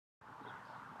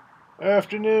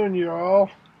Afternoon, y'all.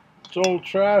 It's old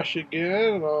Trash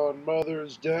again on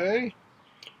Mother's Day.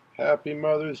 Happy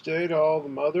Mother's Day to all the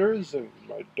mothers and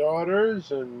my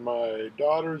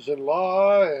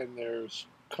daughters-in-law and their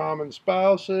common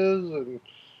spouses and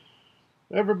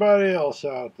everybody else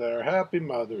out there. Happy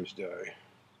Mother's Day.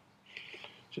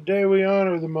 Today we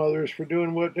honor the mothers for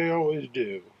doing what they always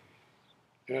do,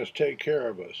 and that's take care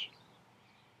of us.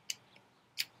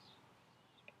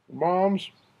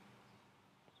 Moms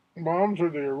are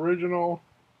the original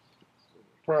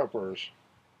preppers.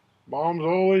 Mom's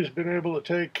always been able to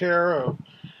take care of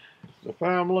the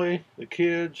family, the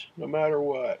kids, no matter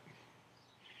what.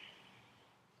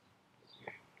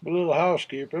 A little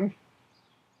housekeeping.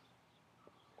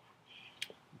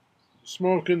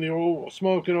 Smoking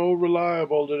old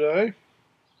reliable today.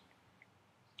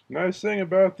 Nice thing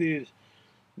about these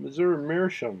Missouri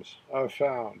meerschaums I've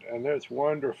found, and that's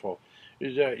wonderful,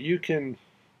 is that you can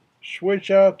switch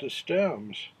out the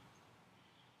stems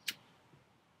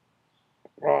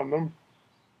on them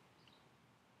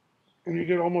and you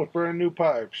get almost brand new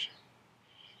pipes.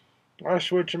 I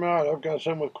switch them out. I've got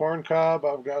some with corn cob,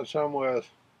 I've got some with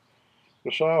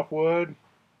the softwood.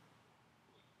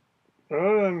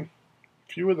 Other than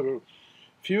few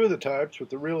of the types with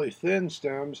the really thin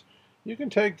stems, you can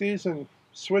take these and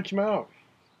switch them out.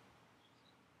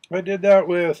 I did that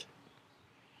with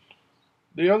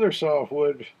the other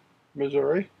softwood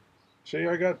Missouri. See,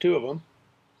 I got two of them,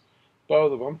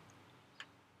 both of them.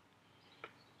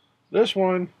 This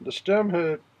one, the stem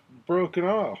had broken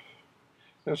off,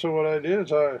 and so what I did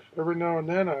is every now and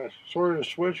then I sort of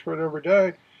switch for it every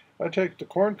day. I take the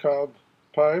corn cob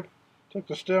pipe, took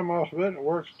the stem off of it, and it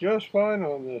works just fine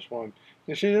on this one.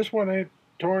 You see, this one ain't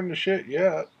torn to shit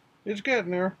yet. It's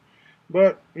getting there,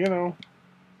 but you know,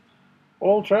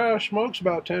 old Trash smokes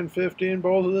about 10-15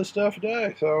 bowls of this stuff a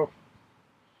day. So,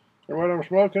 and what I'm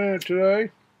smoking in it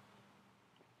today,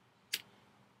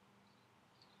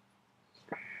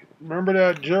 remember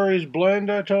that Jerry's blend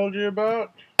I told you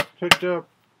about? Picked up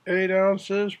 8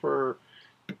 ounces for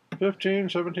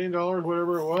 $15, $17,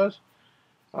 whatever it was.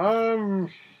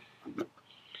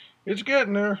 It's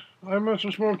getting there. I must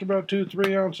have smoked about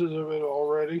 2-3 ounces of it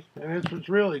already, and it's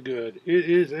really good. It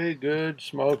is a good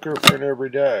smoker for an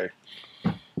everyday.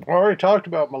 I already talked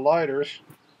about my lighters.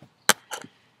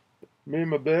 Me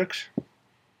and my Bics.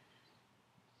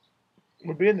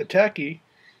 Well, being the techie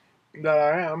that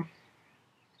I am,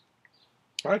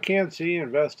 I can't see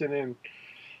investing in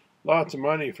lots of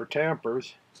money for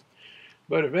tampers.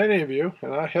 But if any of you,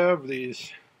 and I have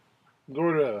these,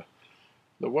 go to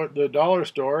the dollar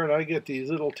store and I get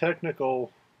these little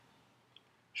technical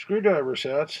screwdriver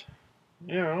sets.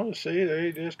 You know, see,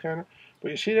 they just kind of,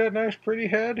 but you see that nice pretty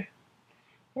head?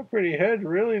 That pretty head's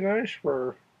really nice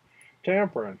for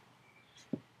tampering.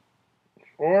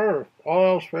 Or if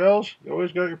all else fails, you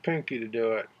always got your pinky to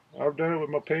do it. I've done it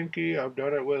with my pinky, I've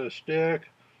done it with a stick,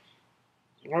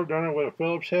 I've done it with a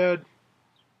Phillips head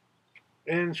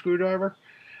and screwdriver.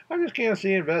 I just can't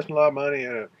see investing a lot of money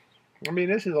in it. I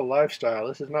mean, this is a lifestyle.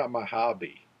 This is not my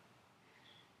hobby.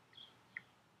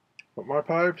 But my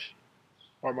pipes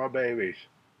are my babies.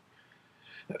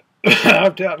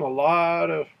 I've gotten a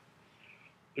lot of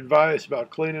advice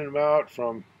about cleaning them out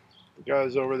from the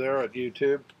guys over there at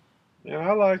YouTube, and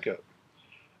I like it.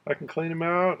 I can clean them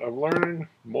out. I'm learning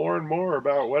more and more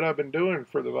about what I've been doing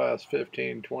for the last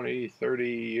 15, 20, 30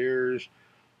 years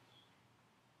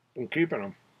and keeping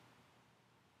them.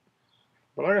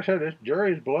 But like I said, this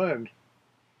Jerry's blend,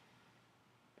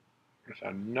 it's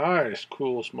a nice,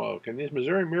 cool smoke. And these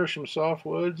Missouri Meerschaum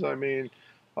softwoods, I mean,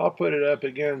 I'll put it up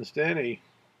against any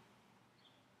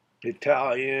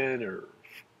Italian or,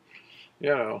 you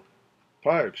know,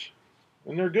 pipes.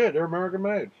 And they're good. They're American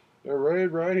made. They're made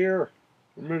right here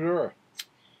in Missouri.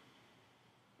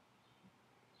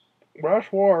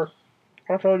 Last war,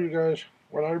 I told you guys,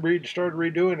 when I started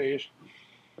redoing these,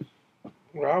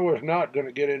 I was not going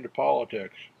to get into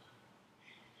politics.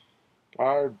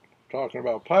 I'm talking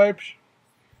about pipes,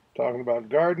 talking about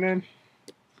gardening,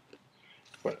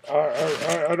 but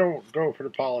I don't go for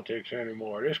the politics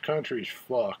anymore. This country's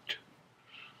fucked.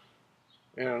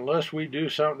 And unless we do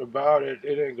something about it,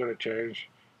 it ain't going to change.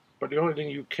 But the only thing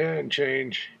you can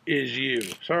change is you.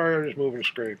 Sorry, I'm just moving the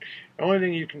screen. The only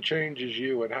thing you can change is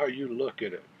you and how you look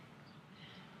at it.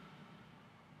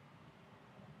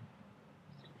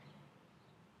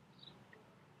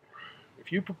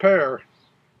 If you prepare,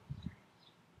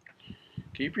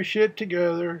 keep your shit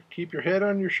together, keep your head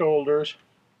on your shoulders,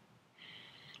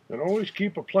 and always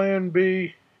keep a plan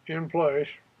B in place,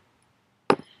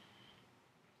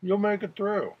 you'll make it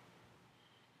through.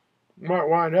 You might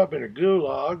wind up in a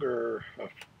gulag or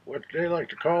what they like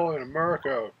to call in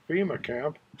America a FEMA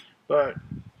camp. But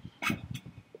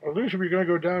at least if you're going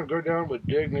to go down with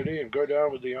dignity and go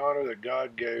down with the honor that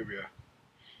God gave you.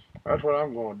 That's what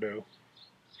I'm going to do.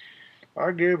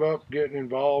 I gave up getting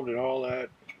involved in all that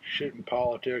shit in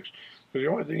politics because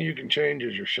the only thing you can change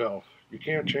is yourself. You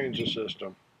can't change the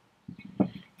system.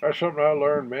 That's something I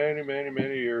learned many, many,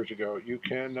 many years ago. You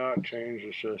cannot change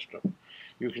the system.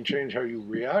 You can change how you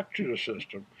react to the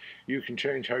system. You can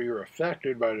change how you're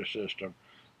affected by the system,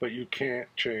 but you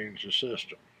can't change the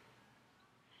system.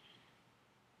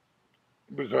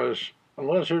 Because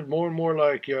unless there's more and more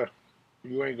like you,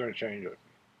 you ain't going to change it.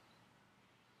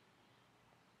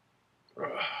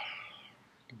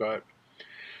 But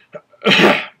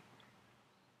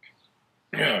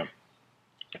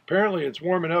apparently it's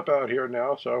warming up out here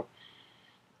now, so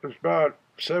it's about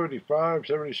 75,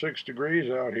 76 degrees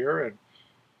out here, and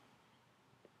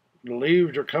the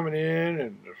leaves are coming in,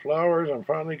 and the flowers, I'm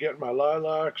finally getting my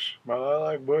lilac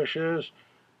bushes.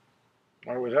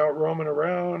 I was out roaming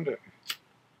around, and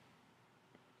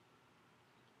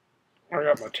I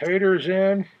got my taters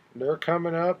in, they're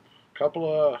coming up. I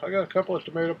got a couple of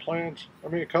tomato plants,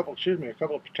 a couple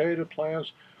of potato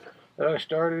plants that I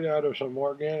started out of some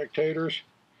organic taters.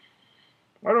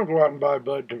 I don't go out and buy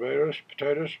bud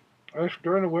potatoes.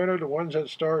 During the winter, the ones that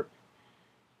start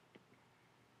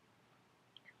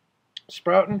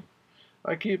sprouting,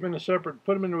 I keep them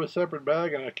put them into a separate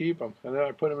bag, and I keep them. And then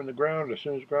I put them in the ground as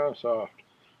soon as the ground's soft.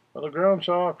 Well, the ground's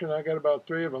soft, and I got about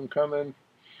 3 of them coming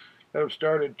that have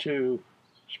started to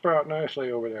sprout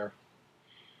nicely over there.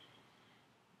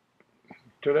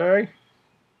 Today,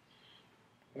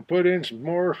 I put in some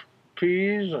more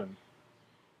peas and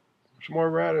some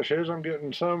more radishes. I'm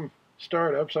getting some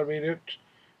startups. It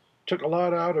took a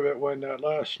lot out of it when that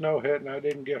last snow hit and I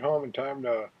didn't get home in time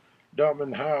to dump them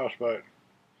in the house, but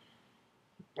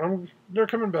they're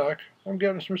coming back. I'm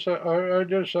getting some, I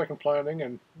did a second planting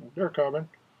and they're coming.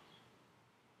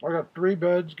 I got 3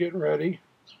 beds getting ready.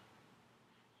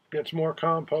 Get some more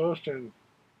compost, and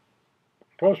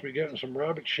supposed to be getting some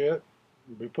rabbit shit.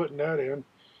 We'll be putting that in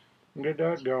and get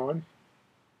that going.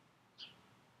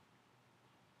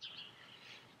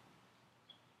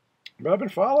 But I've been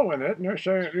following it, and they're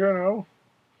saying,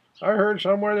 I heard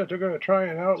somewhere that they're going to try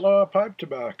and outlaw pipe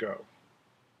tobacco.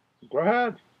 Go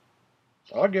ahead.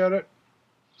 I'll get it.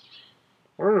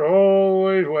 There's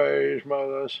always ways,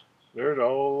 mothers. There's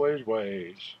always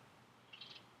ways.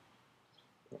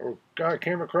 A guy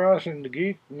came across in the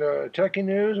techie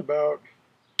news about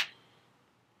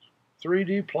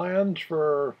 3D plans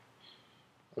for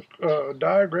a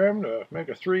diagram to make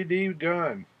a 3D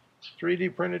gun,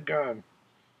 3D printed gun.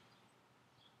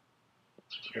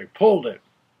 They pulled it.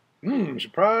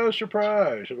 Surprise,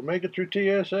 surprise. It'll make it through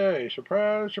TSA.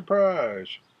 Surprise, surprise.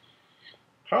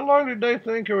 How long did they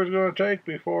think it was going to take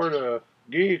before the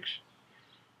geeks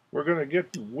were going to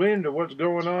get wind of what's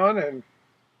going on and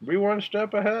be one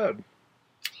step ahead?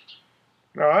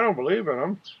 Now, I don't believe in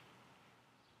them.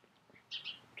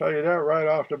 I'll tell you that right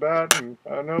off the bat, and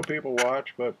I know people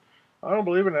watch, but I don't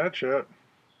believe in that shit.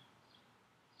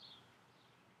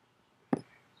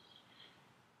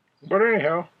 But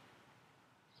anyhow,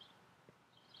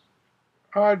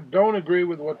 I don't agree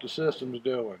with what the system's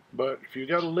doing. But if you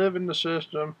got to live in the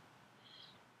system,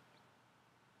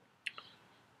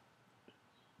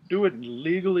 do it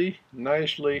legally,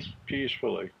 nicely,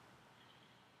 peacefully.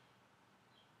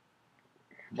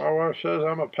 My wife says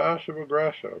I'm a passive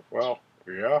aggressive. Well,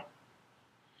 yeah,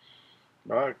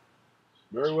 I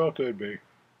very well could be.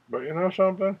 But you know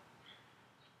something?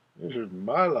 This is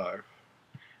my life.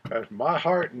 That's my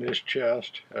heart in this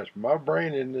chest. That's my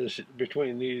brain in this,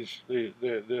 between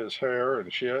this hair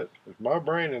and shit. It's my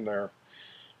brain in there.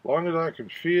 As long as I can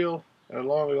feel and as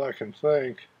long as I can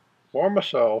think for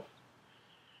myself,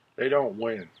 they don't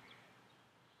win.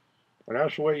 And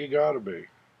that's the way you gotta be.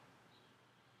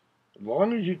 As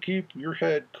long as you keep your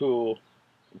head cool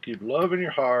and keep love in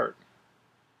your heart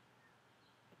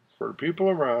for the people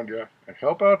around you and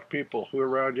help out the people who are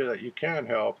around you that you can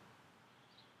help,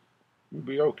 you'll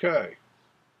be okay.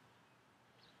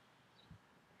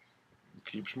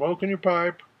 Keep smoking your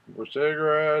pipe, or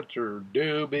cigarettes, or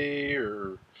doobie,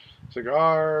 or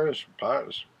cigars,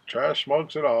 pipes, trash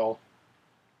smokes it all.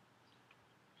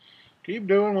 Keep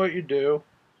doing what you do.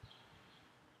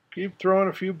 Keep throwing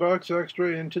a few bucks extra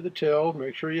into the till.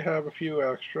 Make sure you have a few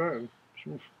extra and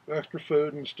some extra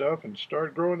food and stuff, and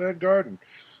start growing that garden.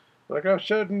 Like I've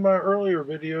said in my earlier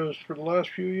videos for the last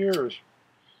few years,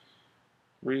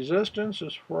 resistance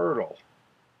is fertile.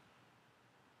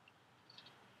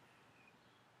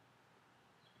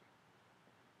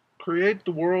 Create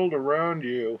the world around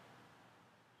you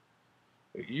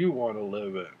that you want to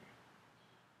live in.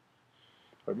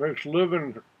 It makes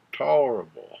living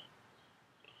tolerable.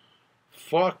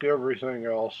 Fuck everything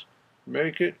else.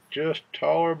 Make it just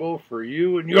tolerable for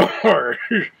you and yours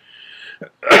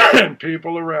and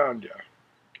people around you.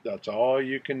 That's all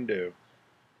you can do.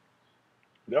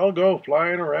 They'll go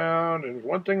flying around, and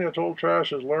one thing that old trash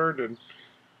has learned in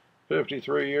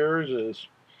 53 years is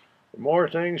the more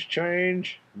things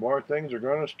change, the more things are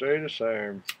going to stay the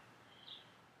same.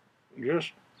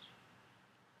 Just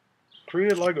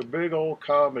treat it like a big old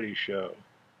comedy show.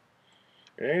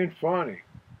 It ain't funny,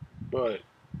 but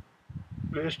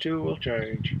this too will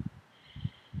change.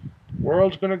 The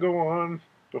world's going to go on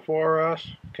before us.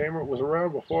 Was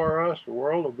around before us. The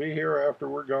world will be here after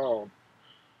we're gone.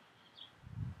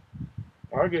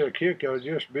 I get a kick out of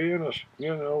just being a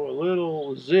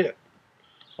little zit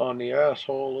on the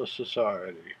asshole of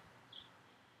society.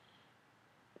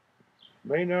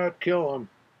 May not kill him,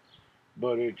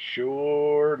 but it's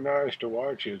sure nice to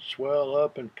watch it swell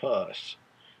up and pus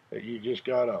that you just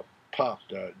gotta pop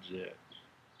that zit.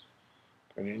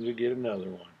 And then you get another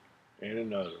one, and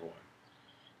another one.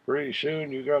 Pretty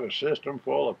soon you got a system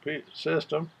full of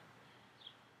people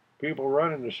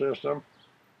running the system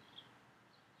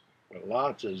with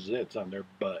lots of zits on their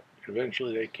butt.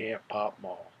 Eventually they can't pop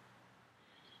them all.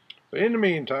 But in the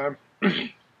meantime,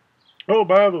 oh,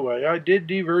 by the way, I did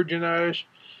de-virginize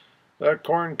that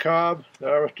corn cob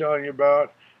that I was telling you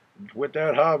about with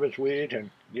that hobbit's wheat, and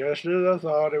just as I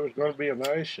thought, it was going to be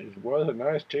it was a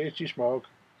nice tasty smoke.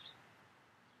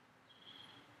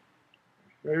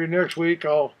 Maybe next week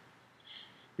I'll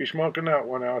be smoking that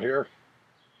one out here.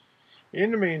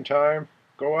 In the meantime,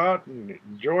 go out and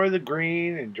enjoy the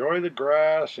green, enjoy the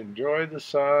grass, enjoy the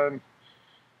sun,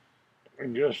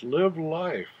 and just live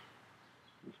life.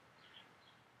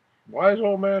 Wise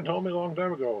old man told me a long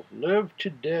time ago, live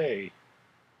today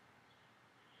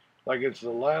like it's the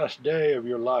last day of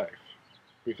your life.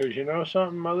 Because you know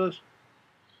something, mothers?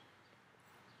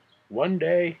 One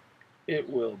day it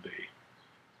will be.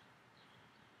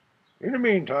 In the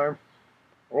meantime,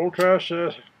 old trash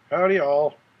says, howdy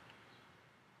all,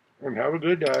 and have a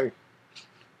good day.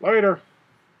 Later.